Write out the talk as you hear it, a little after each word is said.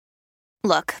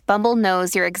Look, Bumble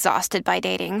knows you're exhausted by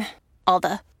dating. All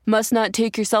the must not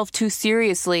take yourself too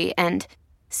seriously and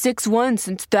 6'1"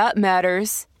 since that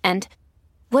matters. And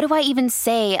what do I even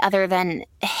say other than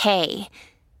hey?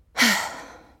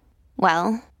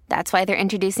 Well, that's why they're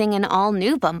introducing an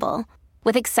all-new Bumble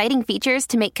with exciting features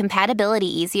to make compatibility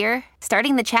easier,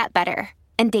 starting the chat better,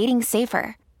 and dating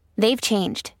safer. They've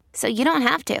changed, so you don't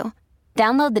have to.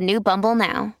 Download the new Bumble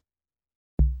now.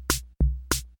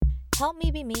 Help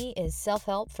Me Be Me is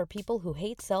self-help for people who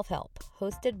hate self-help,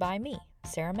 hosted by me,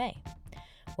 Sarah May.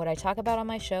 What I talk about on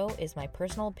my show is my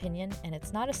personal opinion, and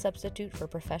it's not a substitute for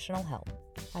professional help.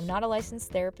 I'm not a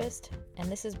licensed therapist,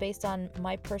 and this is based on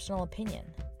my personal opinion.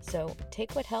 So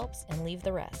take what helps and leave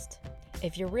the rest.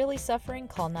 If you're really suffering,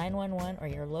 call 911 or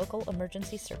your local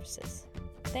emergency services.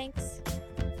 Thanks.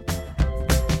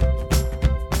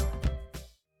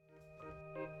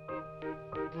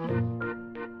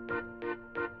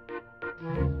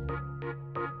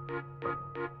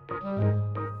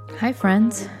 Hi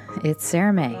friends, it's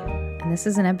Sarah May, and this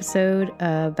is an episode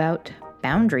about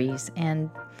boundaries,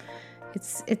 and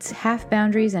it's half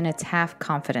boundaries and it's half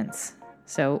confidence.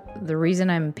 So the reason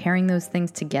I'm pairing those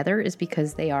things together is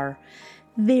because they are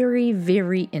very,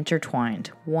 very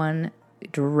intertwined. One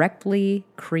directly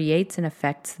creates and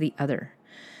affects the other.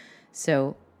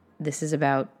 So this is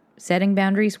about setting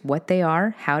boundaries, what they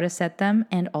are, how to set them,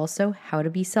 and also how to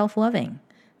be self-loving.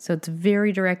 So it's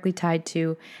very directly tied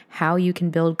to how you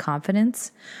can build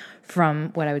confidence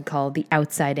from what I would call the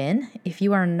outside in if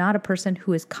you are not a person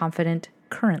who is confident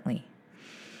currently.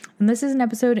 And this is an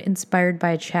episode inspired by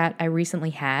a chat I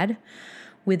recently had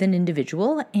with an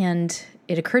individual, and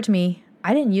it occurred to me,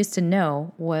 I didn't used to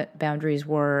know what boundaries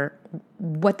were,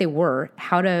 what they were,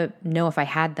 how to know if I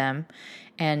had them,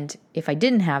 and if I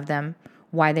didn't have them,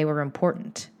 why they were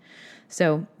important.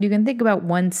 So you can think about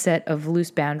one set of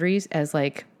loose boundaries as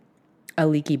like a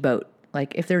leaky boat.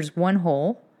 Like if there's one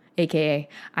hole, aka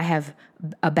I have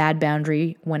a bad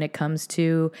boundary when it comes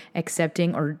to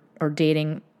accepting or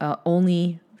dating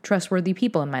only trustworthy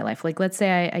people in my life. Like let's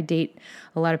say I date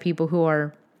a lot of people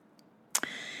who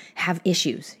have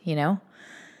issues,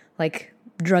 like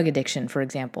drug addiction, for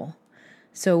example.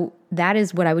 So that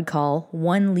is what I would call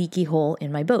one leaky hole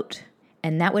in my boat.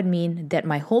 And that would mean that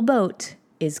my whole boat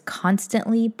is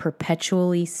constantly,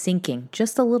 perpetually sinking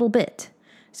just a little bit.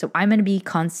 So I'm going to be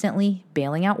constantly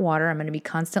bailing out water. I'm going to be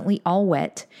constantly all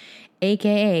wet,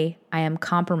 aka I am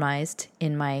compromised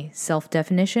in my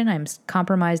self-definition. I'm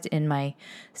compromised in my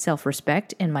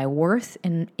self-respect, in my worth,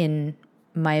 in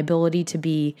my ability to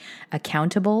be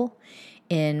accountable,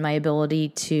 in my ability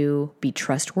to be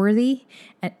trustworthy.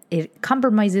 And it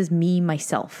compromises me,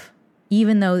 myself.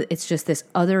 Even though it's just this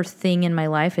other thing in my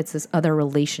life, it's this other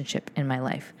relationship in my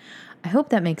life. I hope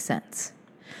that makes sense.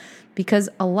 Because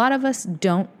a lot of us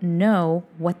don't know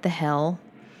what the hell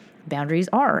boundaries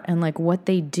are and like what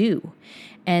they do.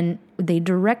 And they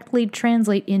directly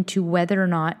translate into whether or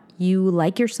not you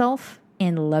like yourself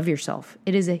and love yourself.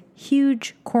 It is a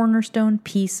huge cornerstone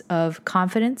piece of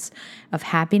confidence, of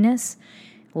happiness,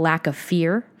 lack of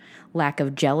fear, lack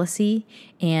of jealousy,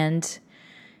 and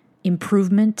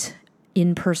improvement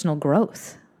in personal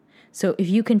growth. So if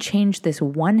you can change this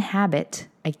one habit,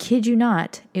 I kid you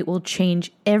not, it will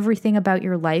change everything about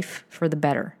your life for the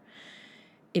better.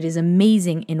 It is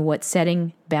amazing in what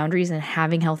setting boundaries and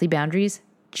having healthy boundaries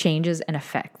changes and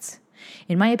affects.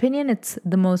 In my opinion, it's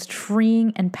the most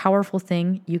freeing and powerful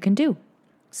thing you can do.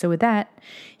 So with that,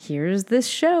 here's this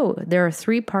show. There are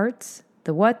 3 parts: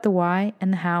 the what, the why,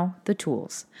 and the how, the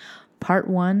tools. Part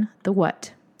 1, the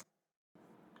what.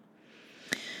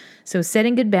 So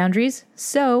setting good boundaries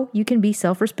so you can be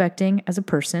self-respecting as a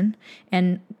person,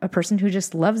 and a person who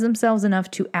just loves themselves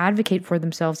enough to advocate for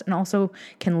themselves and also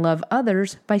can love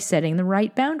others by setting the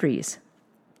right boundaries.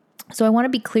 So I want to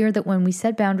be clear that when we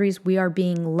set boundaries, we are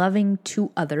being loving to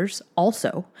others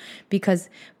also, because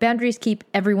boundaries keep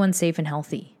everyone safe and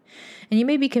healthy. And you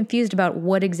may be confused about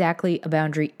what exactly a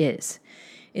boundary is.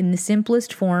 In the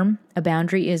simplest form, a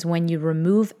boundary is when you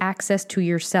remove access to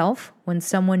yourself when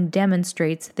someone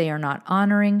demonstrates they are not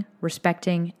honoring,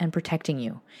 respecting, and protecting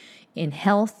you in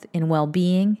health, in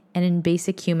well-being, and in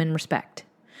basic human respect.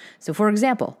 So for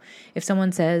example, if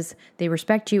someone says they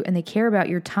respect you and they care about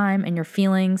your time and your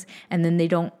feelings, and then they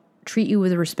don't treat you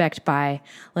with respect by,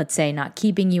 let's say, not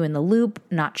keeping you in the loop,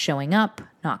 not showing up,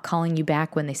 not calling you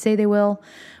back when they say they will,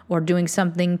 or doing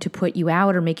something to put you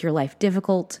out or make your life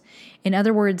difficult. In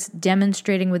other words,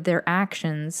 demonstrating with their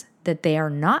actions that they are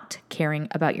not caring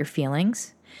about your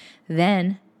feelings,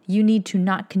 then you need to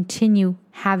not continue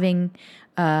having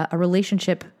a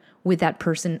relationship with that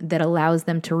person that allows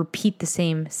them to repeat the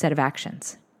same set of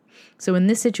actions. So in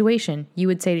this situation, you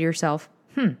would say to yourself,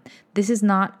 this is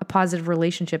not a positive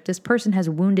relationship. This person has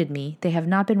wounded me. They have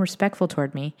not been respectful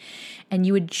toward me. And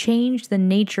you would change the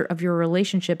nature of your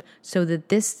relationship so that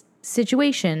this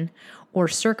situation or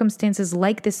circumstances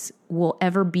like this will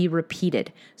ever be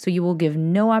repeated. So you will give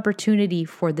no opportunity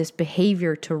for this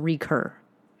behavior to recur.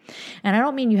 And I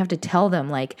don't mean you have to tell them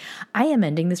like, I am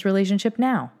ending this relationship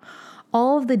now.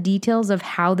 All of the details of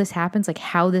how this happens, like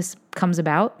how this comes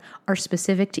about, are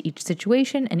specific to each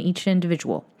situation and each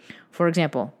individual. For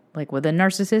example, like with a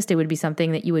narcissist, it would be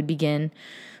something that you would begin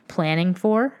planning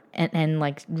for and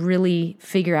like really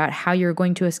figure out how you're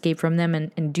going to escape from them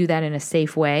and do that in a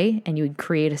safe way. And you would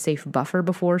create a safe buffer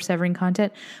before severing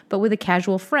contact. But with a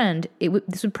casual friend,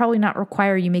 this would probably not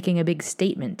require you making a big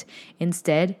statement.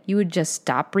 Instead, you would just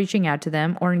stop reaching out to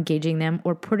them or engaging them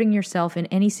or putting yourself in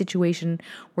any situation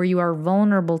where you are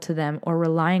vulnerable to them or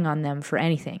relying on them for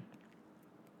anything.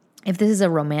 If this is a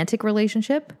romantic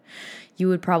relationship, you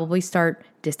would probably start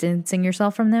distancing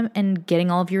yourself from them and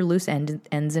getting all of your loose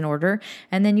ends in order.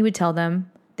 And then you would tell them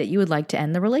that you would like to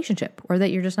end the relationship or that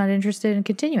you're just not interested in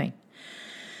continuing.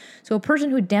 So a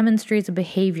person who demonstrates a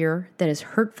behavior that is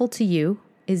hurtful to you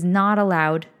is not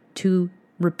allowed to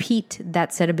repeat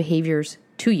that set of behaviors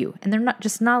to you. And they're not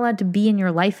allowed to be in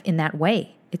your life in that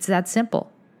way. It's that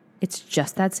simple. It's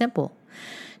just that simple.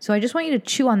 So I just want you to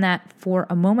chew on that for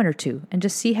a moment or two and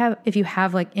just see if you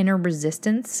have like inner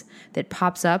resistance that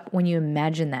pops up when you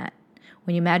imagine that.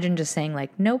 When you imagine just saying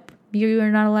like, nope, you are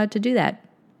not allowed to do that.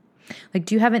 Like,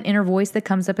 do you have an inner voice that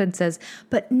comes up and says,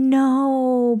 but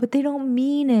they don't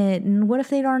mean it. And what if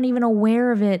they aren't even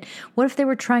aware of it? What if they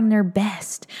were trying their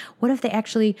best? What if they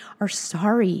actually are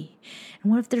sorry?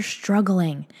 And what if they're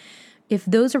struggling? If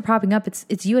those are popping up,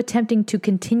 it's you attempting to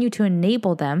continue to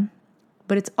enable them.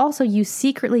 But it's also you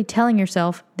secretly telling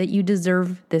yourself that you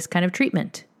deserve this kind of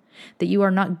treatment, that you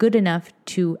are not good enough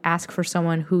to ask for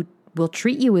someone who will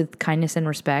treat you with kindness and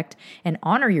respect and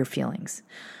honor your feelings.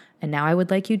 And now I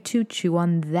would like you to chew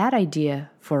on that idea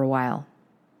for a while.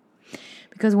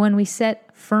 Because when we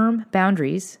set firm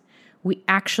boundaries, we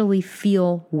actually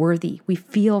feel worthy. We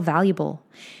feel valuable.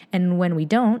 And when we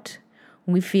don't,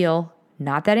 we feel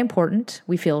not that important.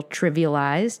 We feel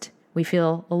trivialized. We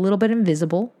feel a little bit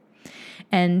invisible.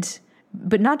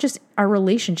 But not just our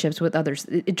relationships with others.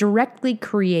 It directly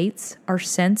creates our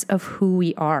sense of who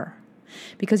we are.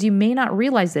 Because you may not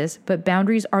realize this, but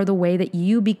boundaries are the way that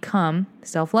you become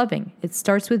self-loving. It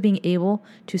starts with being able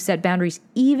to set boundaries,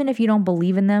 even if you don't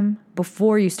believe in them,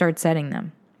 before you start setting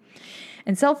them.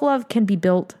 And self-love can be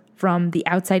built from the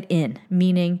outside in,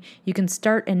 meaning you can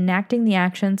start enacting the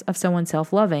actions of someone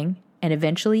self-loving, and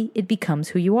eventually it becomes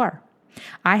who you are.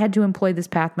 I had to employ this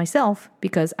path myself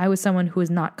because I was someone who was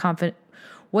not confident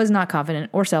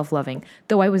or self-loving.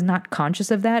 Though I was not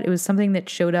conscious of that, it was something that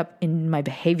showed up in my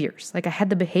behaviors. Like I had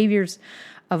the behaviors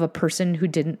of a person who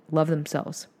didn't love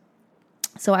themselves.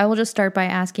 So I will just start by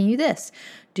asking you this.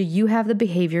 Do you have the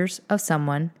behaviors of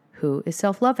someone who is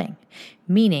self-loving?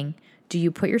 Meaning, do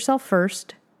you put yourself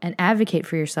first and advocate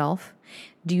for yourself?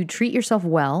 Do you treat yourself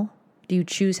well? Do you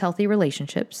choose healthy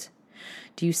relationships?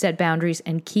 Do you set boundaries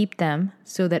and keep them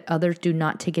so that others do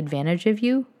not take advantage of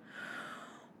you?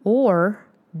 Or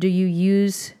do you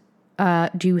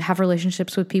have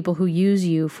relationships with people who use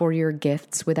you for your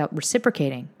gifts without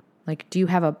reciprocating? Like, do you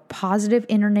have a positive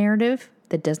inner narrative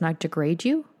that does not degrade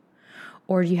you?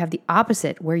 Or do you have the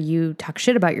opposite where you talk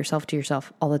shit about yourself to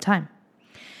yourself all the time?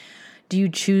 Do you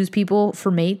choose people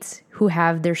for mates who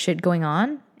have their shit going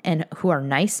on and who are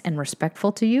nice and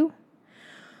respectful to you?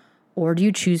 Or do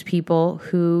you choose people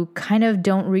who kind of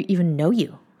don't even know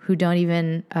you, who don't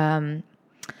even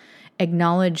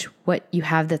acknowledge what you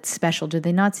have that's special? Do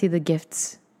they not see the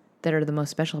gifts that are the most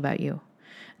special about you?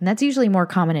 And that's usually more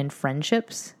common in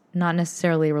friendships, not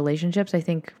necessarily relationships. I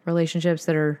think relationships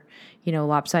that are,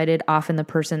 lopsided, often the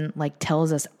person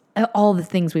tells us all the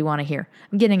things we want to hear.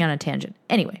 I'm getting on a tangent.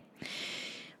 Anyway,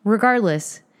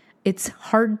 regardless, it's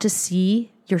hard to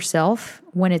see yourself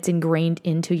when it's ingrained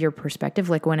into your perspective,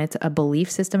 like when it's a belief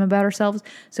system about ourselves.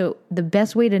 So the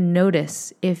best way to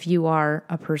notice if you are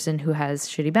a person who has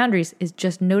shitty boundaries is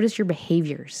just notice your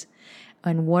behaviors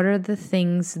and what are the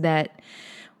things that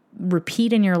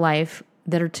repeat in your life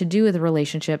that are to do with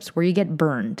relationships where you get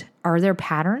burned. Are there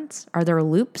patterns? Are there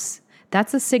loops?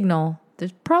 That's a signal.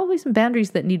 There's probably some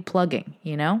boundaries that need plugging,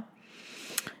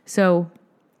 So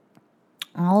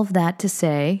all of that to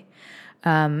say,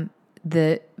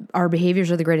 our behaviors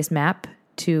are the greatest map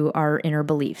to our inner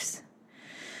beliefs.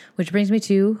 Which brings me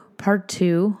to part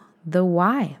 2, the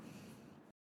why.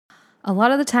 A lot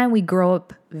of the time we grow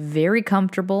up very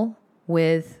comfortable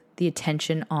with the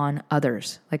attention on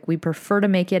others. Like we prefer to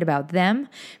make it about them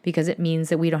because it means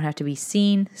that we don't have to be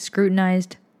seen,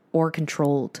 scrutinized, or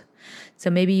controlled. So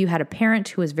maybe you had a parent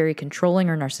who was very controlling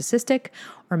or narcissistic,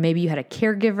 or maybe you had a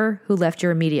caregiver who left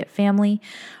your immediate family,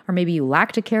 or maybe you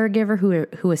lacked a caregiver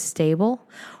who was stable,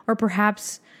 or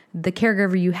perhaps the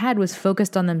caregiver you had was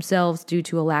focused on themselves due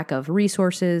to a lack of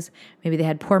resources. Maybe they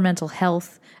had poor mental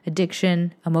health,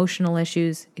 addiction, emotional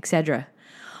issues, etc.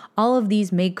 All of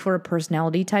these make for a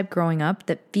personality type growing up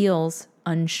that feels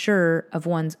unsure of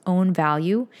one's own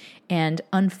value and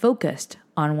unfocused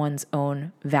on one's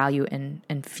own value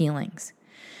and feelings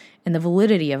and the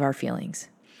validity of our feelings.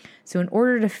 So in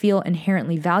order to feel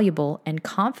inherently valuable and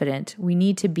confident, we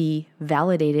need to be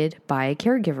validated by a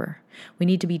caregiver. We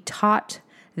need to be taught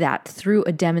that through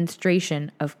a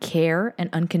demonstration of care and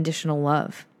unconditional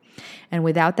love. And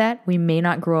without that, we may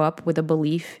not grow up with a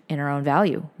belief in our own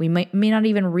value. We may not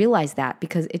even realize that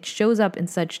because it shows up in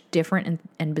such different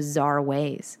and bizarre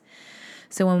ways.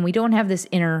 So when we don't have this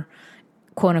inner,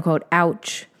 quote unquote,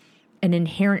 ouch, an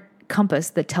inherent compass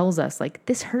that tells us like,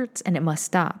 this hurts and it must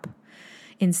stop.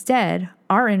 Instead,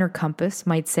 our inner compass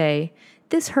might say,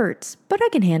 this hurts, but I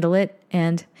can handle it.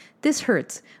 And this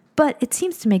hurts, but it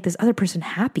seems to make this other person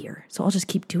happier. So I'll just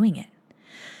keep doing it.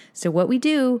 So what we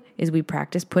do is we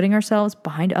practice putting ourselves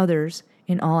behind others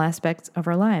in all aspects of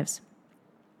our lives.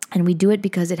 And we do it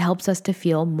because it helps us to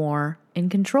feel more in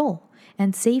control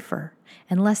and safer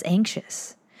and less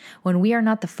anxious. When we are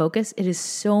not the focus, it is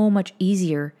so much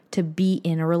easier to be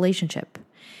in a relationship.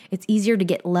 It's easier to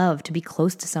get love, to be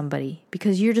close to somebody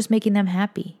because you're just making them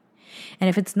happy. And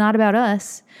if it's not about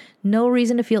us, no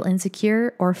reason to feel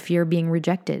insecure or fear being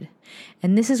rejected.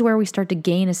 And this is where we start to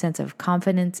gain a sense of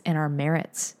confidence in our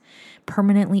merits,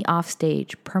 permanently off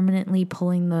stage, permanently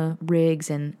pulling the rigs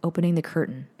and opening the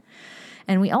curtain.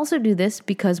 And we also do this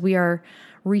because we are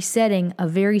resetting a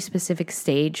very specific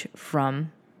stage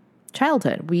from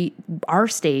childhood. Our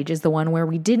stage is the one where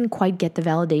we didn't quite get the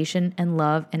validation and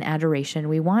love and adoration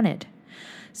we wanted.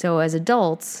 So as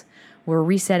adults, we're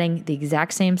resetting the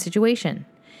exact same situation.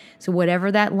 So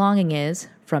whatever that longing is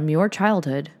from your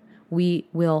childhood, we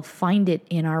will find it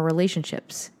in our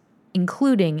relationships,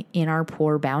 including in our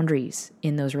poor boundaries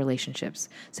in those relationships.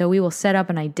 So we will set up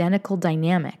an identical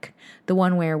dynamic, the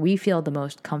one where we feel the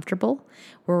most comfortable,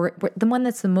 the one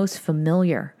that's the most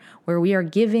familiar, where we are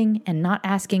giving and not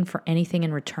asking for anything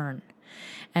in return.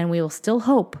 And we will still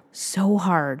hope so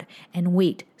hard and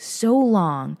wait so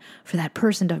long for that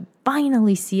person to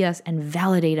finally see us and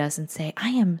validate us and say, I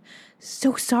am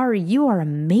so sorry, you are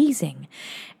amazing.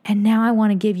 And now I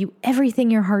want to give you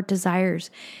everything your heart desires.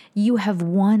 You have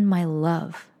won my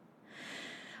love.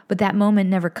 But that moment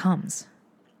never comes.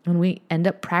 And we end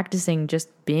up practicing just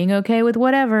being okay with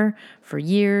whatever for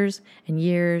years and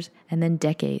years and then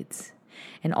decades.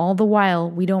 And all the while,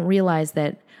 we don't realize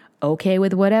that okay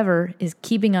with whatever is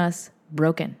keeping us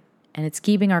broken. And it's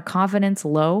keeping our confidence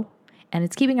low. And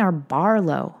it's keeping our bar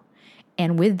low.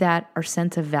 And with that, our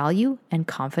sense of value and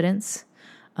confidence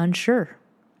unsure.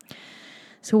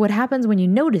 So what happens when you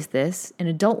notice this in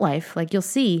adult life, like you'll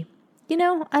see, I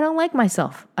don't like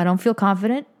myself. I don't feel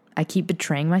confident. I keep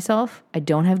betraying myself. I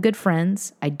don't have good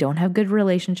friends. I don't have good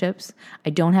relationships. I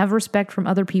don't have respect from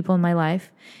other people in my life.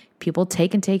 People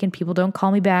take and people don't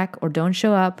call me back or don't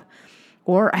show up.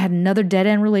 Or I had another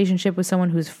dead-end relationship with someone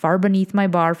who's far beneath my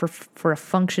bar for a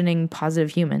functioning,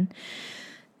 positive human.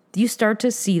 You start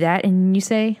to see that and you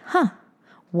say,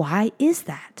 why is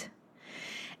that?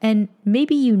 And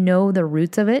maybe you know the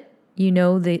roots of it. You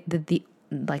know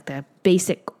the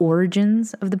basic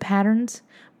origins of the patterns,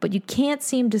 but you can't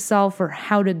seem to solve for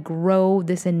how to grow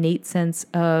this innate sense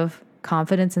of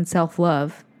confidence and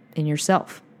self-love in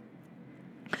yourself.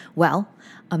 Well,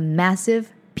 a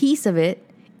massive piece of it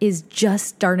is just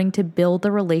starting to build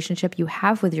the relationship you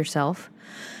have with yourself,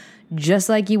 just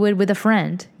like you would with a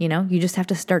friend. You just have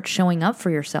to start showing up for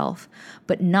yourself,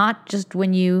 but not just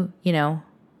when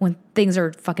when things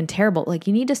are fucking terrible. Like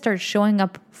you need to start showing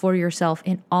up for yourself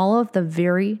in all of the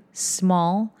very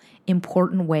small,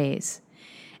 important ways.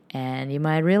 And you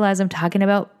might realize I'm talking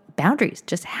about boundaries,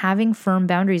 just having firm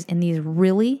boundaries in these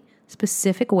really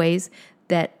specific ways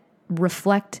that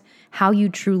reflect how you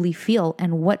truly feel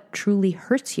and what truly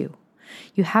hurts you.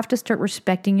 You have to start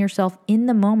respecting yourself in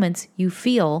the moments you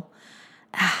feel,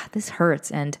 this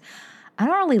hurts and I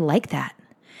don't really like that.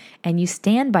 And you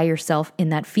stand by yourself in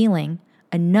that feeling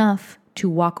enough to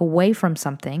walk away from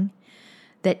something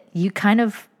that you kind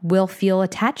of will feel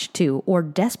attached to or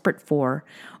desperate for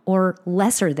or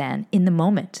lesser than in the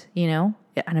moment,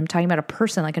 And I'm talking about a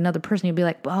person, like another person. You'll be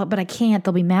like, well, but I can't.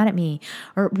 They'll be mad at me.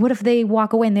 Or what if they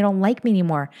walk away and they don't like me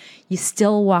anymore? You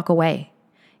still walk away.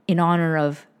 in honor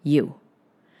of you.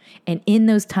 And in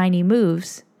those tiny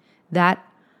moves, that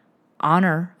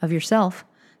honor of yourself,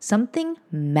 something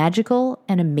magical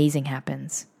and amazing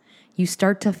happens. You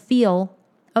start to feel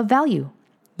of value.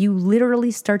 You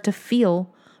literally start to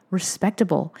feel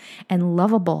respectable and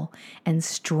lovable and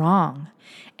strong.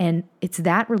 And it's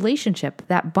that relationship,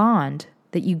 that bond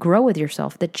that you grow with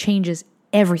yourself that changes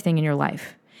everything in your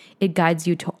life. It guides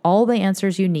you to all the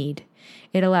answers you need.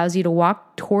 It allows you to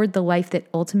walk toward the life that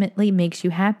ultimately makes you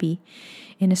happy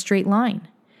in a straight line,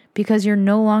 because you're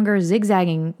no longer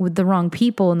zigzagging with the wrong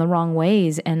people in the wrong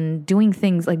ways and doing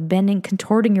things like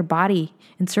contorting your body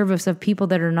in service of people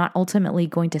that are not ultimately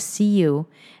going to see you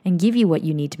and give you what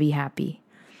you need to be happy.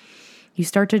 You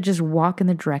start to just walk in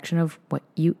the direction of what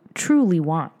you truly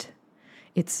want.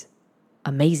 It's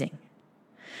amazing.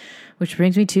 Which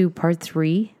brings me to part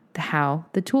 3, the how,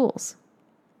 the tools.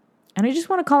 And I just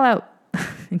want to call out,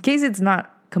 in case it's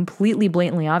not completely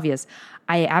blatantly obvious,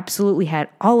 I absolutely had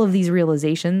all of these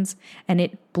realizations and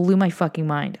it blew my fucking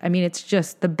mind. I mean, it's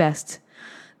just the best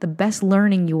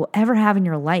learning you will ever have in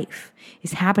your life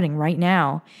is happening right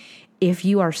now if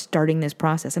you are starting this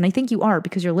process. And I think you are,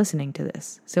 because you're listening to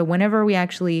this. So whenever we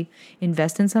actually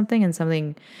invest in something and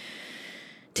something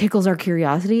tickles our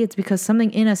curiosity, it's because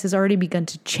something in us has already begun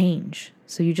to change.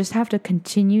 So you just have to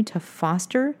continue to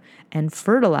foster and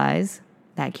fertilize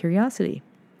that curiosity.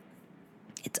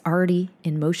 It's already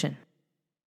in motion.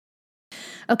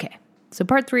 Okay, so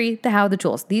part 3, the how, the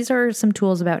tools. These are some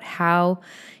tools about how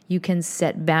you can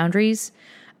set boundaries.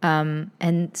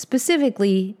 And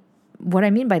specifically, what I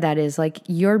mean by that is like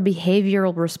your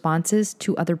behavioral responses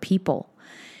to other people,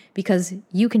 because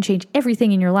you can change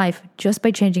everything in your life just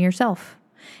by changing yourself.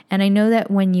 And I know that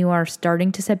when you are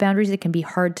starting to set boundaries, it can be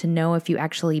hard to know if you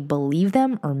actually believe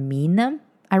them or mean them.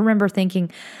 I remember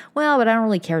thinking, well, but I don't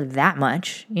really care that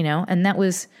much, and that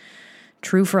was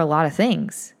true for a lot of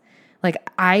things. Like,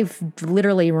 I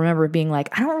literally remember being like,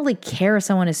 I don't really care if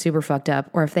someone is super fucked up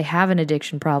or if they have an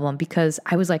addiction problem, because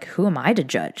I was like, who am I to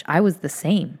judge? I was the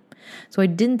same. So I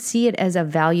didn't see it as a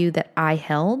value that I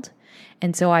held.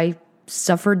 And so I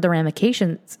suffered the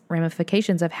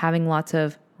ramifications of having lots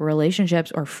of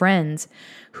relationships or friends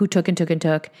who took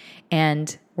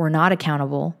and were not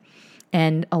accountable.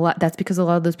 And that's because a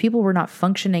lot of those people were not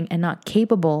functioning and not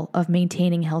capable of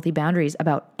maintaining healthy boundaries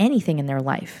about anything in their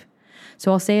life.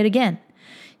 So I'll say it again.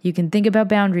 You can think about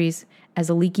boundaries as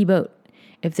a leaky boat.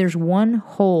 If there's one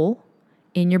hole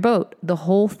in your boat, the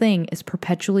whole thing is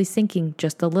perpetually sinking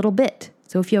just a little bit.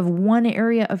 So if you have one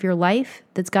area of your life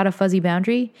that's got a fuzzy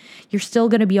boundary, you're still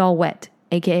going to be all wet,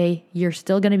 aka you're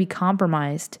still going to be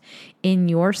compromised in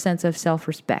your sense of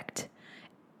self-respect.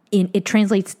 It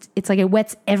translates, it's like it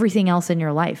wets everything else in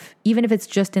your life. Even if it's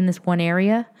just in this one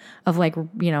area of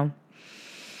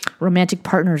romantic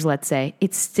partners, let's say,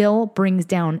 it still brings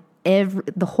down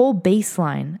the whole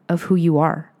baseline of who you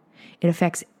are. It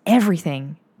affects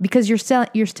everything because you're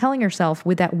telling yourself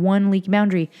with that one leaky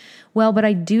boundary, well, but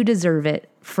I do deserve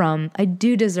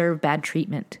bad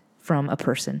treatment from a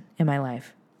person in my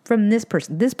life, from this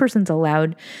person. This person's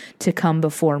allowed to come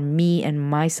before me and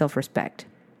my self-respect.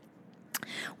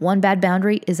 One bad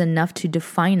boundary is enough to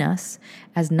define us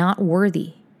as not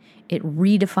worthy. It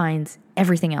redefines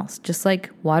everything else, just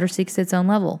like water seeks its own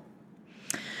level.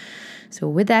 So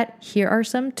with that, here are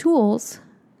some tools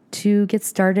to get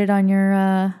started on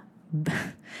your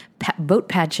boat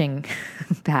patching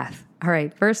path. All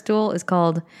right, first tool is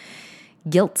called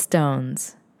guilt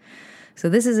stones. So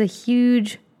this is a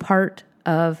huge part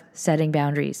of setting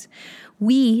boundaries.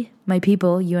 We, my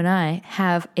people, you and I,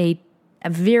 have a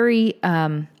very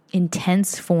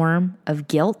intense form of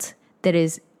guilt that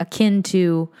is akin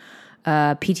to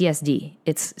PTSD.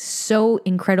 It's so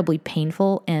incredibly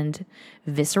painful and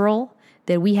visceral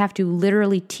that we have to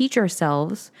literally teach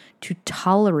ourselves to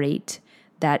tolerate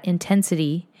that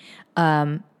intensity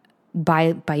by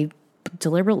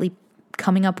deliberately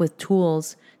coming up with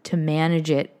tools to manage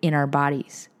it in our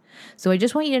bodies. So I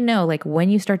just want you to know, like,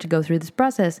 when you start to go through this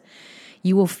process,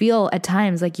 you will feel at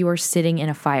times like you are sitting in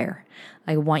a fire.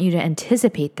 I want you to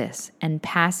anticipate this and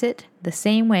pass it the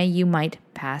same way you might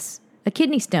pass a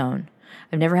kidney stone.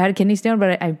 I've never had a kidney stone,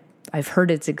 but I've heard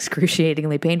it's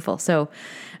excruciatingly painful. So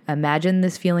imagine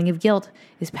this feeling of guilt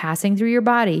is passing through your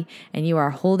body and you are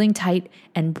holding tight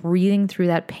and breathing through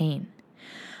that pain.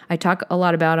 I talk a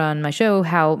lot about on my show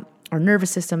how our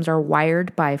nervous systems are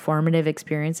wired by formative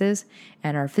experiences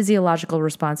and our physiological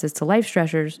responses to life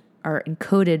stressors are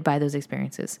encoded by those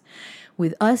experiences.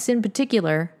 With us in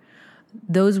particular,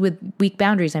 those with weak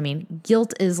boundaries,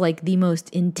 guilt is like the most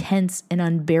intense and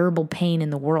unbearable pain in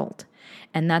the world.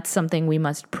 And that's something we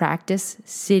must practice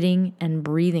sitting and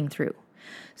breathing through.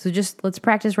 So just let's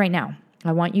practice right now.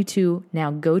 I want you to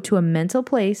now go to a mental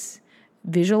place,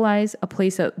 visualize a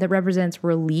place that represents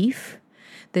relief,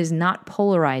 that is not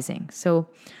polarizing. So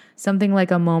something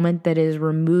like a moment that is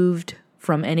removed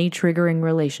from any triggering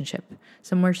relationship.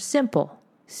 Somewhere simple,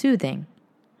 soothing.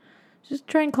 Just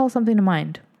try and call something to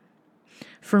mind.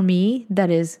 For me, that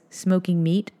is smoking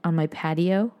meat on my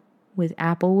patio with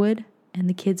applewood, and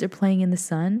the kids are playing in the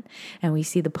sun, and we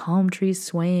see the palm trees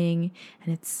swaying,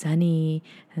 and it's sunny,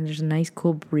 and there's a nice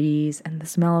cool breeze, and the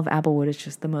smell of applewood is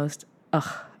just the most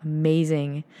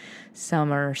amazing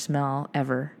summer smell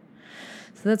ever.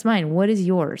 So that's mine. What is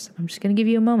yours? I'm just going to give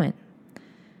you a moment.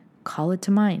 Call it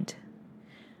to mind.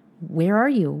 Where are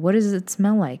you? What does it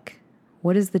smell like?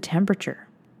 What is the temperature?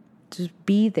 Just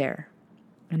be there.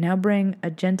 And now bring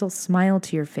a gentle smile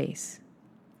to your face.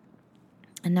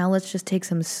 And now let's just take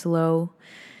some slow,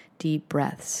 deep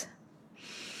breaths.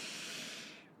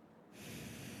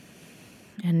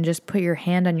 And just put your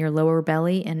hand on your lower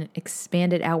belly and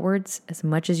expand it outwards as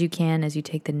much as you can as you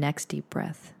take the next deep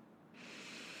breath.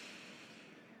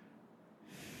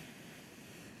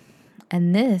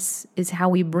 And this is how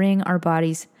we bring our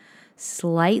bodies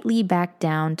slightly back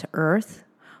down to earth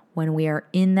when we are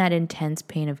in that intense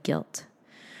pain of guilt.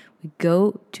 We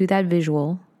go to that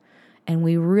visual and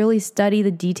we really study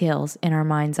the details in our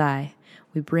mind's eye.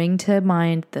 We bring to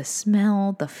mind the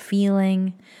smell, the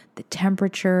feeling, the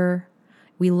temperature.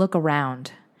 We look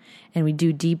around and we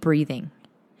do deep breathing.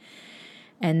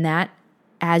 And that,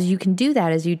 as you can do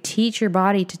that, as you teach your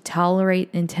body to tolerate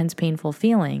intense, painful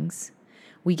feelings,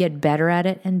 we get better at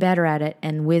it and better at it.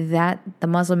 And with that, the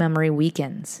muscle memory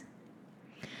weakens.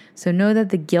 So know that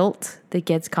the guilt that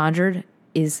gets conjured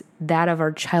is that of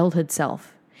our childhood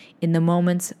self in the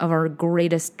moments of our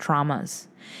greatest traumas.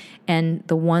 And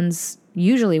the ones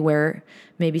usually where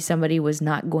maybe somebody was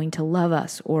not going to love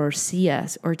us or see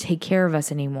us or take care of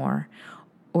us anymore,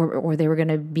 or they were going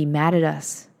to be mad at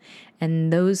us.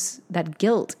 And that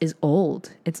guilt is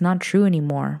old. It's not true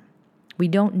anymore. We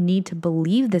don't need to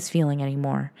believe this feeling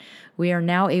anymore. We are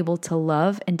now able to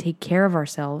love and take care of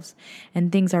ourselves,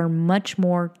 and things are much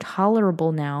more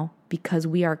tolerable now because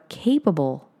we are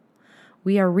capable.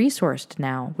 We are resourced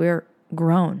now. We're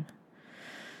grown.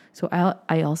 So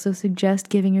I also suggest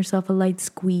giving yourself a light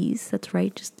squeeze. That's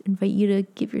right. Just invite you to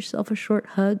give yourself a short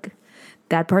hug.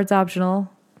 That part's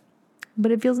optional,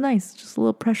 but it feels nice. Just a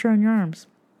little pressure on your arms.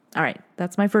 All right.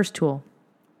 That's my first tool.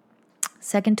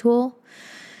 Second tool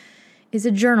is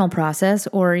a journal process,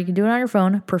 or you can do it on your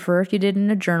phone. Prefer if you did it in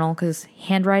a journal because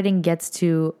handwriting gets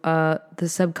to the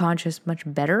subconscious much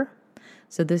better.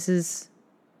 So this is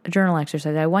a journal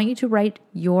exercise. I want you to write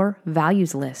your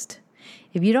values list.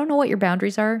 If you don't know what your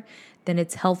boundaries are, then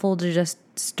it's helpful to just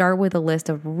start with a list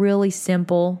of really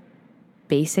simple,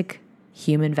 basic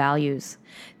human values.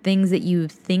 Things that you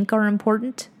think are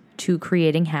important to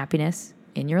creating happiness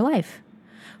in your life.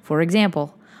 For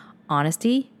example,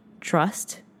 honesty,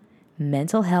 trust,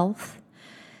 mental health,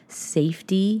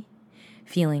 safety,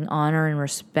 feeling honored and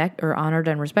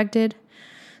respected.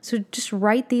 So just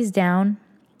write these down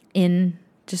in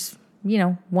just,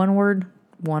 one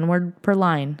word per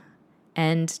line,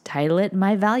 and title it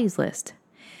My Values List.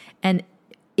 And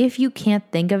if you can't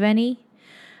think of any,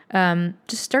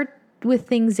 just start with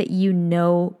things that you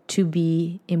know to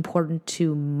be important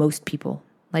to most people.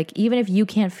 Like, even if you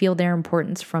can't feel their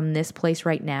importance from this place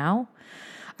right now,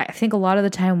 I think a lot of the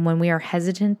time when we are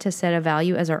hesitant to set a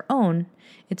value as our own,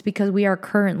 it's because we are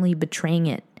currently betraying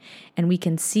it. And we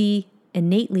can see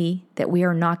innately that we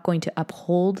are not going to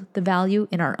uphold the value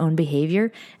in our own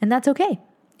behavior. And that's okay.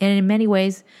 And in many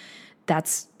ways,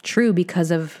 that's true because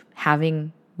of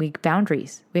having weak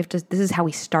boundaries. This is how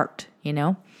we start,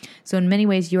 So in many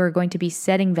ways, you are going to be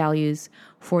setting values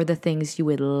for the things you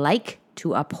would like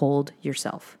to uphold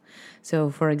yourself. So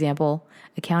for example,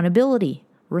 accountability,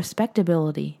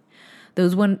 respectability.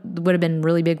 Those would have been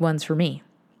really big ones for me.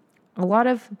 A lot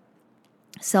of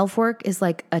self-work is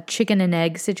like a chicken and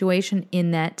egg situation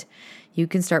in that you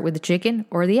can start with the chicken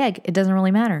or the egg. It doesn't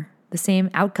really matter. The same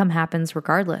outcome happens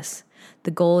regardless.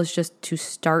 The goal is just to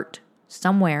start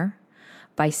somewhere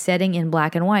by setting in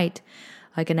black and white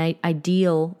like an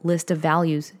ideal list of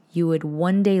values you would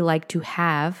one day like to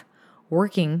have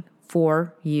working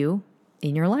for you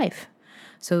in your life.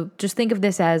 So just think of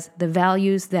this as the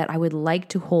values that I would like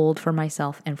to hold for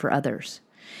myself and for others.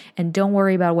 And don't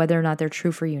worry about whether or not they're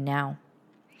true for you now.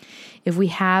 If we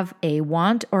have a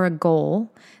want or a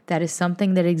goal, that is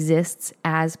something that exists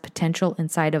as potential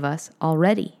inside of us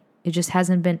already. It just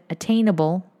hasn't been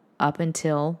attainable up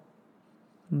until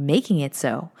making it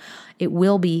so. It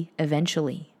will be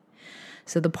eventually.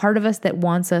 So the part of us that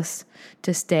wants us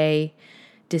to stay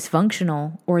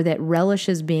dysfunctional or that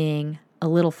relishes being a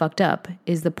little fucked up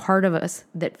is the part of us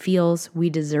that feels we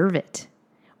deserve it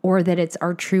or that it's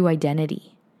our true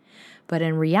identity. But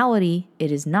in reality,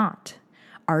 it is not.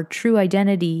 Our true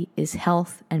identity is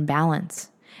health and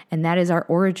balance, and that is our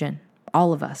origin,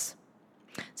 all of us.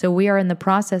 So we are in the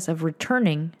process of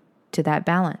returning to that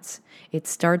balance. It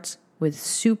starts with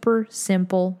super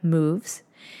simple moves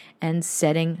and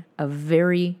setting a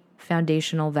very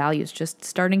foundational values, just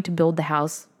starting to build the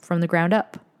house from the ground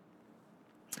up.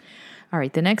 All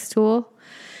right, the next tool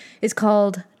is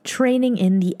called training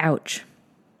in the ouch.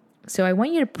 So I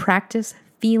want you to practice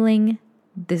feeling,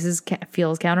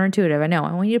 feels counterintuitive, I know.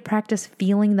 I want you to practice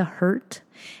feeling the hurt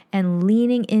and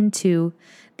leaning into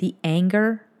the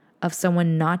anger of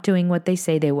someone not doing what they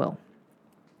say they will.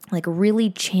 Like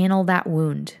really channel that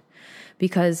wound,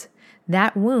 because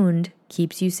that wound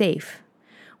keeps you safe.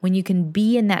 When you can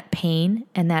be in that pain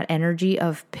and that energy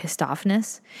of pissed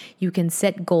offness, you can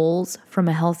set goals from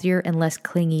a healthier and less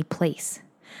clingy place.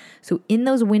 So in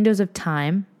those windows of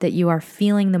time that you are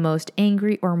feeling the most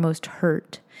angry or most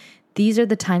hurt, these are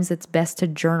the times that's best to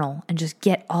journal and just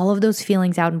get all of those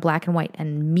feelings out in black and white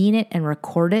and mean it and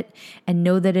record it and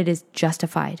know that it is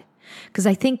justified. Because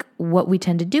I think what we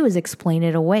tend to do is explain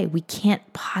it away. We can't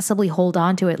possibly hold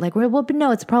on to it like, well, but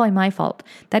no, it's probably my fault.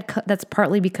 That's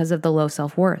partly because of the low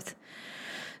self-worth.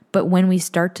 But when we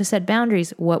start to set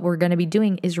boundaries, what we're going to be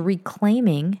doing is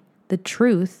reclaiming the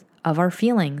truth of our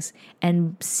feelings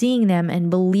and seeing them and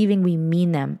believing we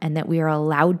mean them and that we are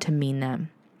allowed to mean them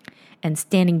and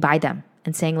standing by them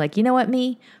and saying like, you know what,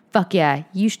 me? Fuck yeah,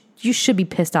 you should be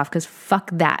pissed off because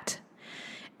fuck that.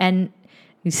 And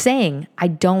saying, I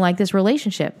don't like this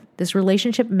relationship. This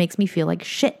relationship makes me feel like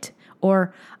shit.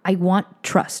 Or I want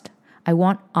trust. I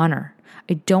want honor.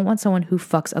 I don't want someone who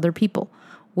fucks other people.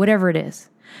 Whatever it is.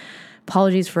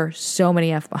 Apologies for so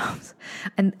many F-bombs.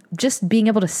 And just being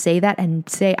able to say that and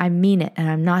say, I mean it and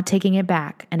I'm not taking it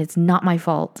back and it's not my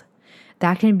fault.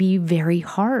 That can be very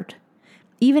hard.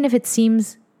 Even if it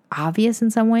seems obvious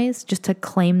in some ways, just to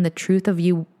claim the truth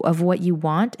of what you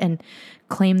want and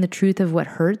claim the truth of what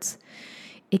hurts.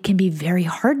 It can be very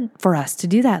hard for us to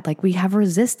do that. Like we have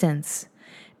resistance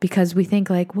because we think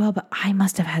like, well, but I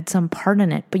must have had some part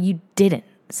in it, but you didn't.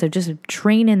 So just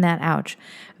train in that ouch.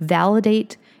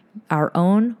 Validate our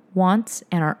own wants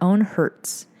and our own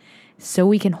hurts so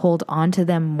we can hold on to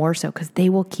them more so because they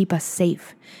will keep us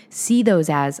safe. See those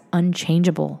as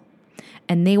unchangeable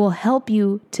and they will help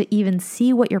you to even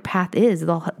see what your path is.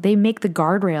 They make the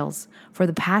guardrails for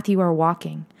the path you are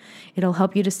walking. It'll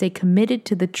help you to stay committed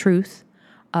to the truth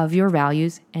of your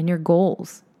values and your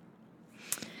goals.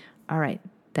 All right,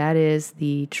 that is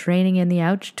the training in the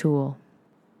ouch tool.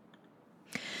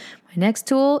 My next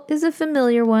tool is a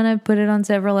familiar one. I've put it on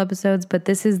several episodes, but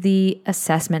this is the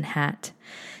assessment hat.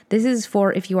 This is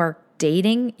for if you are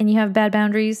dating and you have bad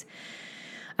boundaries.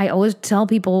 I always tell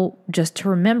people just to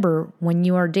remember when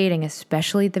you are dating,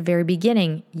 especially at the very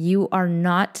beginning, you are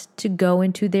not to go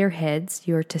into their heads.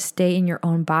 You're to stay in your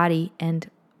own body and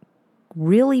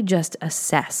really just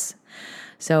assess.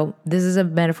 So this is a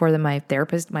metaphor that my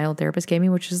old therapist gave me,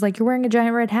 which is like you're wearing a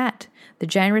giant red hat. The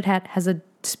giant red hat has a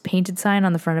painted sign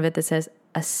on the front of it that says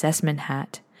assessment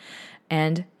hat.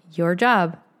 And your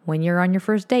job when you're on your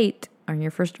first date, on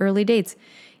your first early dates,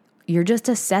 you're just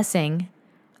assessing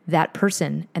that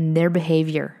person and their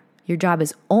behavior. Your job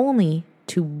is only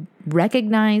to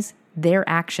recognize their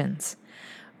actions.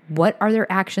 What are their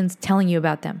actions telling you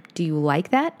about them? Do you like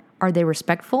that? Are they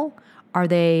respectful? Are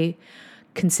they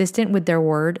consistent with their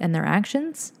word and their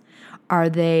actions? Are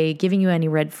they giving you any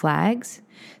red flags?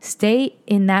 Stay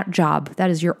in that job. That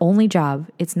is your only job.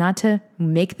 It's not to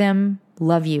make them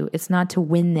love you. It's not to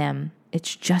win them.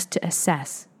 It's just to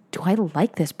assess. Do I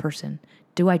like this person?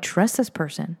 Do I trust this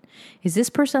person? Is this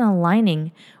person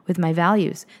aligning with my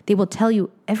values? They will tell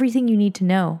you everything you need to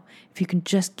know if you can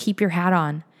just keep your hat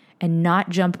on and not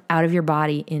jump out of your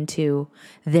body into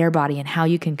their body and how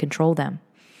you can control them.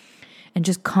 And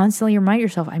just constantly remind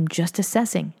yourself, I'm just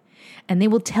assessing. And they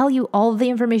will tell you all the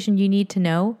information you need to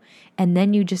know. And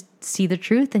then you just see the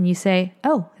truth and you say,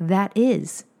 oh, that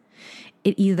is.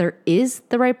 It either is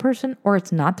the right person or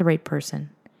it's not the right person.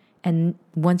 And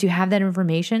once you have that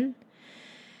information,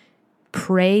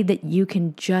 pray that you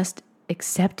can just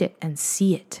accept it and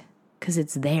see it because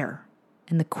it's there.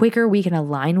 And the quicker we can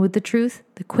align with the truth,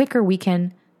 the quicker we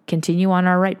can continue on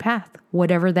our right path,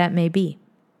 whatever that may be.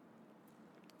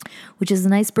 Which is a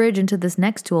nice bridge into this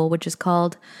next tool, which is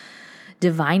called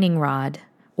divining rod,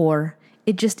 or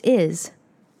it just is.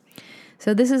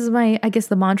 So this is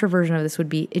the mantra version of this would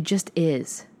be, it just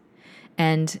is.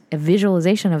 And a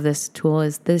visualization of this tool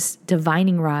is this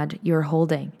divining rod you're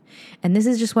holding. And this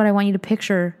is just what I want you to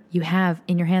picture you have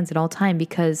in your hands at all time,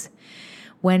 because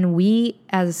when we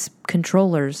as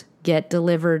controllers get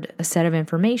delivered a set of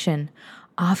information,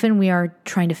 often we are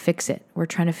trying to fix it. We're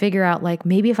trying to figure out, like,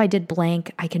 maybe if I did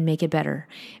blank, I can make it better.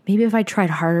 Maybe if I tried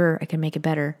harder, I can make it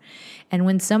better. And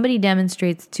when somebody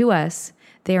demonstrates to us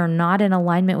they are not in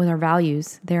alignment with our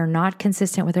values, they are not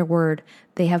consistent with their word,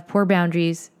 they have poor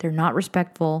boundaries, they're not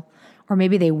respectful, or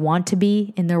maybe they want to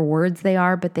be, in their words they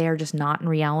are, but they are just not in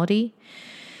reality,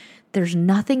 there's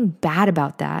nothing bad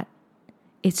about that.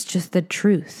 It's just the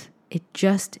truth. It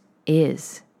just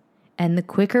is. And the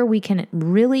quicker we can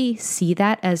really see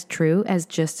that as true, as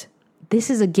just,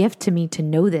 this is a gift to me to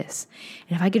know this.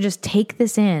 And if I could just take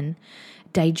this in,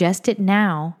 digest it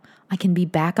now, I can be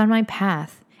back on my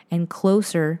path and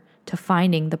closer to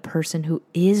finding the person who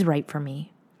is right for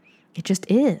me. It just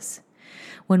is.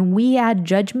 When we add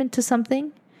judgment to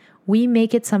something, we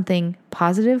make it something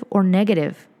positive or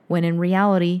negative, when in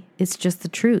reality, it's just the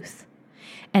truth.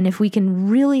 And if we can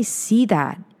really see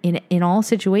that in all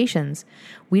situations,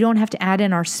 we don't have to add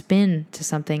in our spin to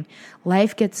something.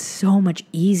 Life gets so much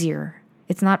easier.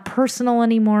 It's not personal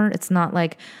anymore. It's not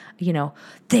like,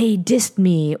 they dissed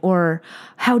me, or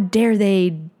how dare they,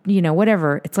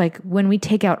 whatever. It's like when we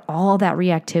take out all that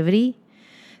reactivity,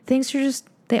 things are just,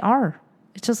 they are.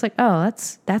 It's just like, oh,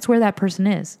 that's where that person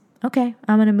is. Okay,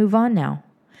 I'm going to move on now.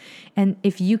 And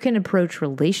if you can approach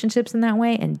relationships in that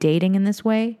way and dating in this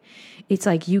way, it's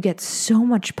like you get so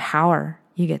much power.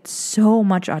 You get so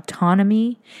much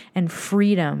autonomy and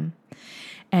freedom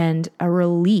and a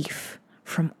relief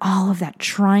from all of that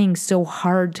trying so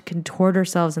hard to contort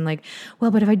ourselves and like,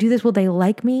 well, but if I do this, will they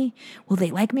like me? Will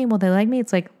they like me? Will they like me?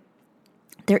 It's like,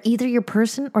 they're either your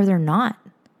person or they're not.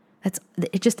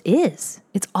 It just is.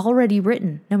 It's already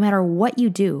written. No matter what you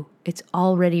do, it's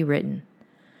already written.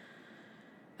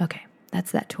 Okay,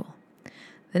 that's that tool.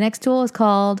 The next tool is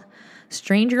called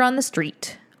Stranger on the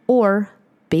Street, or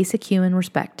Basic Human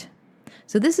Respect.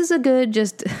 So this is a good,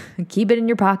 just keep it in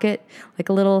your pocket, like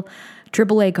a little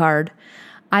AAA card.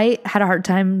 I had a hard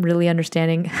time really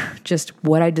understanding just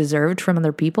what I deserved from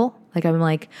other people. Like, I'm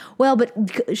like, well, but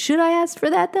should I ask for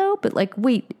that though? But like,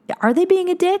 wait, are they being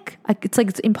a dick? It's like,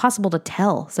 it's impossible to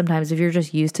tell sometimes if you're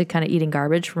just used to kind of eating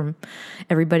garbage from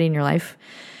everybody in your life.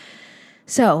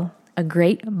 So a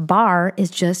great bar is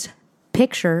just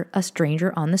picture a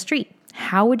stranger on the street.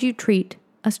 How would you treat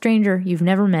a stranger you've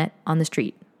never met on the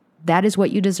street? That is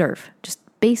what you deserve. Just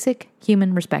basic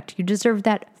human respect. You deserve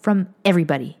that from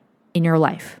everybody in your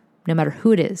life, no matter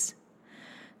who it is.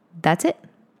 That's it.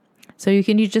 So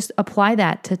you just apply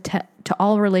that to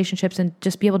all relationships and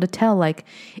just be able to tell, like,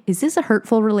 is this a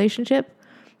hurtful relationship?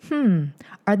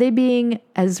 Are they being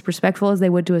as respectful as they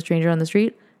would to a stranger on the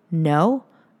street? No.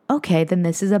 Okay, then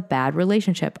this is a bad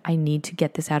relationship. I need to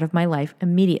get this out of my life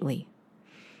immediately.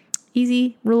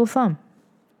 Easy rule of thumb.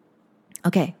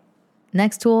 Okay,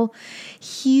 next tool,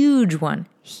 huge one.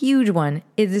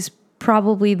 It is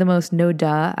probably the most no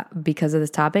duh because of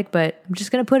this topic, but I'm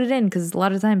just going to put it in because a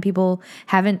lot of the time people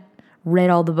haven't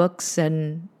read all the books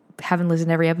and haven't listened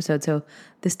to every episode. So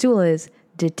this tool is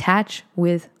detach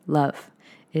with love.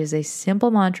 It is a simple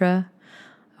mantra.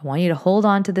 I want you to hold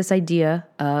on to this idea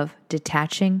of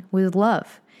detaching with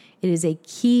love. It is a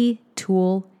key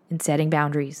tool in setting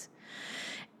boundaries.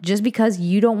 Just because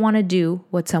you don't want to do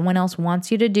what someone else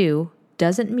wants you to do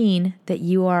doesn't mean that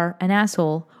you are an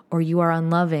asshole or you are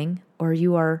unloving or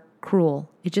you are cruel.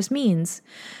 It just means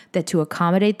that to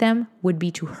accommodate them would be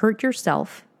to hurt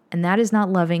yourself, and that is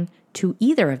not loving to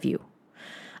either of you.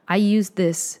 I use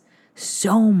this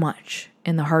so much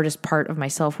in the hardest part of my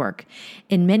self-work.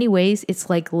 In many ways, it's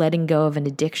like letting go of an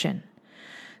addiction.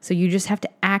 So you just have to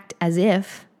act as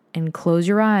if and close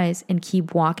your eyes and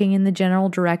keep walking in the general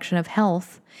direction of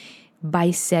health by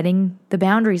setting the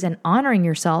boundaries and honoring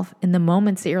yourself in the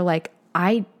moments that you're like,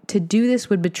 to do this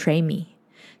would betray me.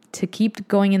 To keep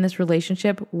going in this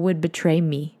relationship would betray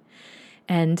me.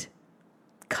 And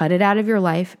cut it out of your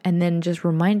life and then just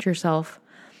remind yourself,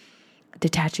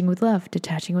 detaching with love.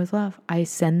 I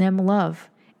send them love,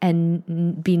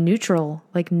 and be neutral.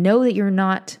 Like, know that you're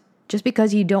not, just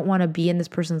because you don't want to be in this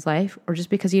person's life or just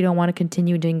because you don't want to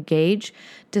continue to engage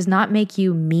does not make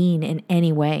you mean in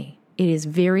any way. It is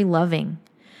very loving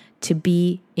to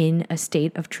be in a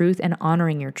state of truth and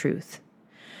honoring your truth.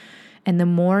 And the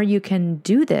more you can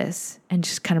do this and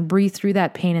just kind of breathe through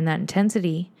that pain and that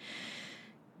intensity,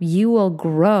 you will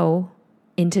grow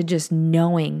into just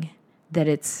knowing that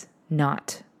it's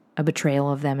not a betrayal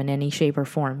of them in any shape or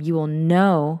form. You will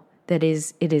know that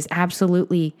it is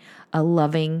absolutely a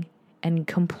loving and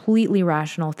completely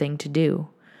rational thing to do,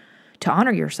 to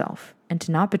honor yourself and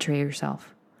to not betray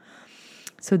yourself.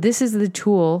 So this is the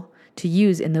tool to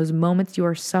use in those moments you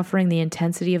are suffering the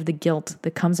intensity of the guilt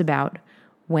that comes about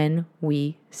when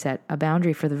we set a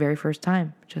boundary for the very first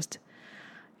time. Just,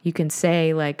 you can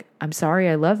say like, I'm sorry,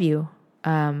 I love you.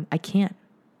 I can't.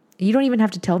 You don't even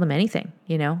have to tell them anything,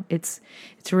 you know? It's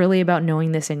really about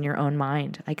knowing this in your own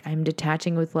mind. Like, I'm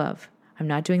detaching with love. I'm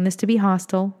not doing this to be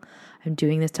hostile. I'm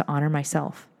doing this to honor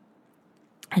myself.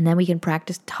 And then we can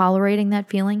practice tolerating that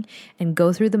feeling and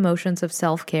go through the motions of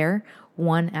self-care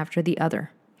one after the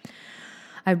other.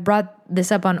 I've brought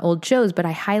this up on old shows, but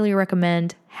I highly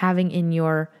recommend having in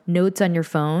your notes on your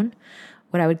phone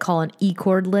what I would call an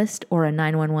E-cord list or a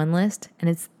 911 list. And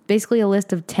it's basically a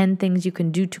list of 10 things you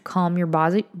can do to calm your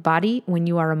body when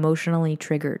you are emotionally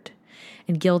triggered.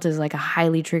 And guilt is like a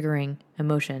highly triggering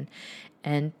emotion.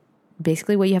 And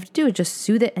basically what you have to do is just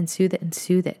soothe it and soothe it and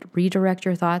soothe it. Redirect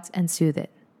your thoughts and soothe it.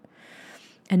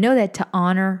 And know that to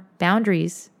honor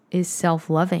boundaries is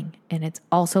self-loving, and it's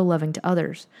also loving to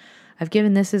others. I've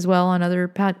given this as well on other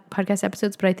podcast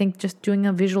episodes, but I think just doing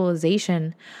a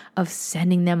visualization of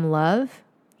sending them love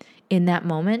in that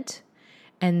moment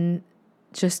and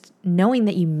just knowing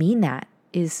that you mean that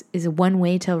is one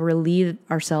way to relieve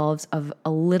ourselves of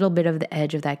a little bit of the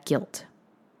edge of that guilt.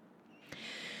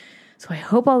 So I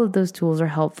hope all of those tools are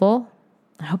helpful.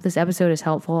 I hope this episode is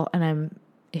helpful, and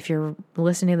if you're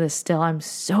listening to this still, I'm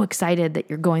so excited that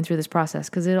you're going through this process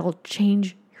because it'll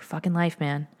change your fucking life,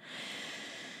 man.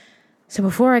 So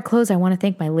before I close, I want to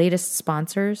thank my latest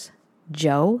sponsors.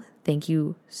 Joe, thank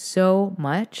you so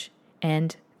much.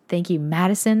 And thank you,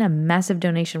 Madison, a massive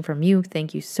donation from you.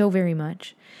 Thank you so very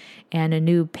much. And a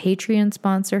new Patreon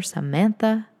sponsor,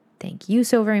 Samantha. Thank you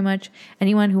so very much.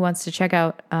 Anyone who wants to check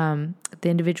out the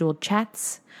individual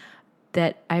chats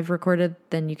that I've recorded,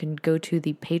 then you can go to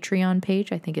the Patreon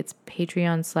page. I think it's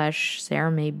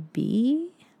Patreon.com/SarahMayB.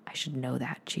 I should know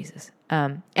that, Jesus.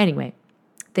 Anyway,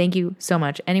 thank you so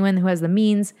much. Anyone who has the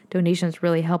means, donations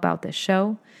really help out this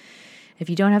show. If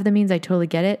you don't have the means, I totally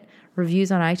get it. Reviews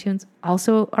on iTunes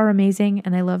also are amazing,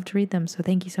 and I love to read them. So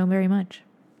thank you so very much.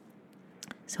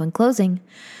 So in closing,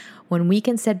 when we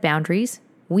can set boundaries,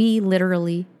 we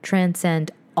literally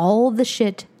transcend all the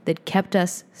shit that kept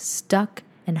us stuck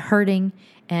and hurting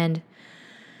and,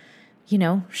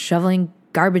 shoveling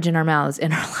garbage in our mouths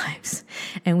in our lives.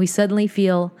 And we suddenly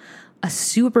feel a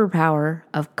superpower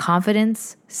of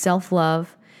confidence,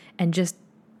 self-love, and just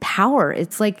power.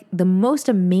 It's like the most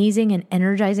amazing and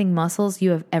energizing muscles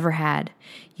you have ever had.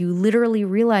 You literally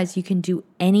realize you can do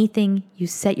anything you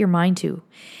set your mind to,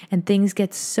 and things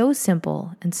get so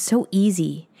simple and so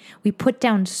easy. We put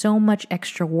down so much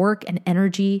extra work and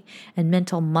energy and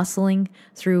mental muscling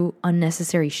through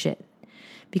unnecessary shit.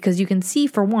 Because you can see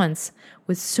for once,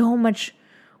 with so much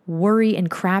worry and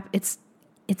crap, it's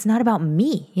not about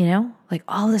me, Like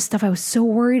all this stuff I was so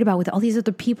worried about with all these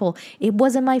other people, it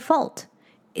wasn't my fault.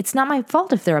 It's not my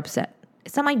fault if they're upset.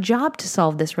 It's not my job to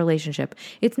solve this relationship.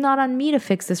 It's not on me to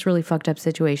fix this really fucked up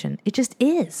situation. It just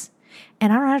is.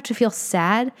 And I don't have to feel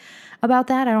sad about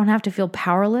that. I don't have to feel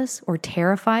powerless or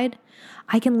terrified.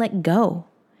 I can let go,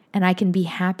 and I can be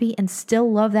happy and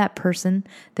still love that person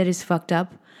that is fucked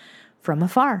up from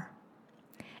afar.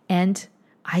 And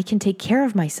I can take care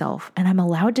of myself, and I'm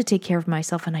allowed to take care of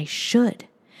myself, and I should.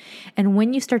 And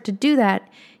when you start to do that,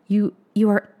 you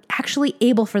are actually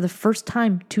able for the first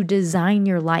time to design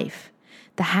your life,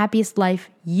 the happiest life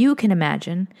you can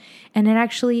imagine, and it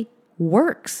actually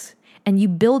works. And you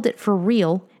build it for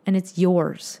real, and it's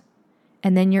yours.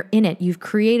 And then you're in it. You've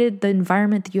created the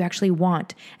environment that you actually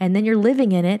want. And then you're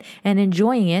living in it and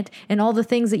enjoying it. And all the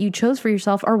things that you chose for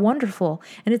yourself are wonderful.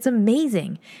 And it's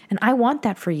amazing. And I want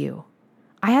that for you.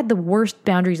 I had the worst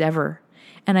boundaries ever.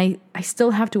 And I still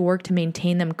have to work to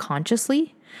maintain them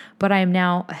consciously. But I am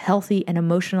now a healthy and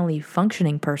emotionally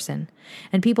functioning person.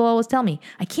 And people always tell me,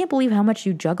 I can't believe how much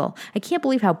you juggle. I can't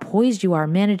believe how poised you are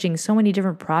managing so many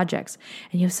different projects.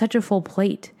 And you have such a full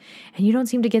plate. And you don't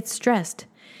seem to get stressed.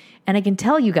 And I can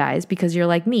tell you guys, because you're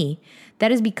like me,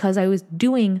 that is because I was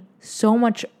doing so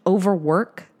much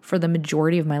overwork for the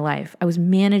majority of my life. I was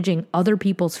managing other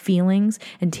people's feelings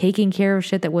and taking care of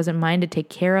shit that wasn't mine to take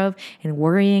care of and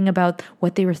worrying about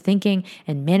what they were thinking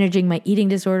and managing my eating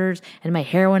disorders and my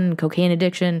heroin and cocaine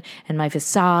addiction and my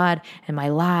facade and my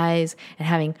lies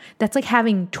and that's like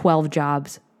having 12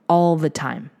 jobs all the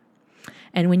time.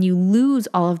 And when you lose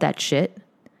all of that shit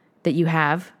that you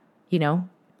have,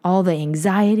 all the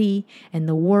anxiety and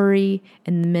the worry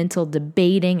and the mental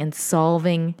debating and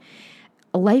solving,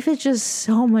 life is just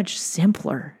so much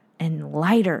simpler and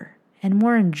lighter and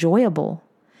more enjoyable.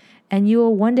 And you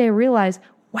will one day realize,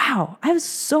 wow, I have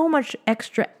so much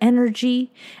extra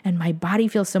energy and my body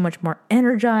feels so much more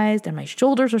energized and my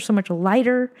shoulders are so much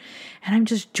lighter and I'm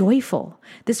just joyful.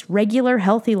 This regular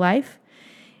healthy life,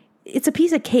 it's a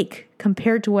piece of cake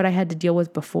compared to what I had to deal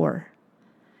with before.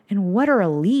 And what a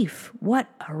relief. What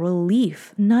a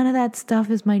relief. None of that stuff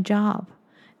is my job.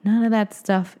 None of that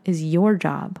stuff is your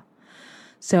job.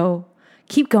 So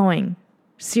keep going.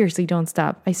 Seriously, don't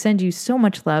stop. I send you so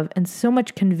much love and so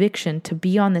much conviction to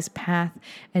be on this path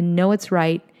and know it's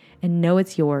right and know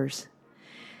it's yours.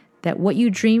 That what you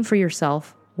dream for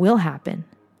yourself will happen.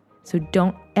 So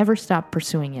don't ever stop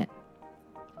pursuing it.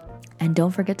 And don't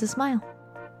forget to smile.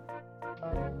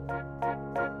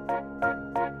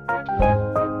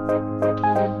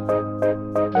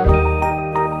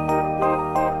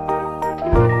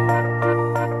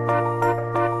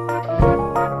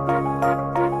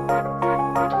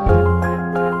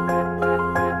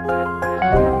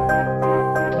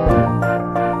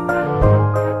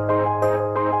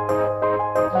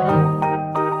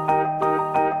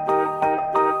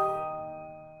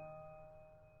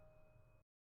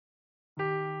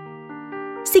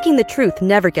 Seeking the truth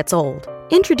never gets old.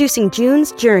 Introducing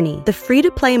June's Journey, the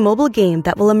free-to-play mobile game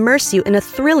that will immerse you in a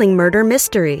thrilling murder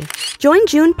mystery. Join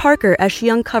June Parker as she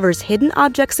uncovers hidden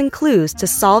objects and clues to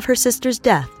solve her sister's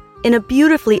death in a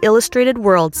beautifully illustrated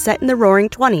world set in the Roaring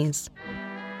 '20s.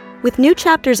 With new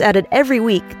chapters added every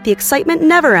week, the excitement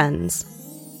never ends.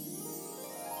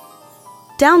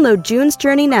 Download June's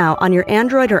Journey now on your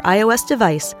Android or iOS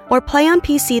device or play on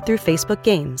PC through Facebook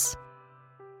Games.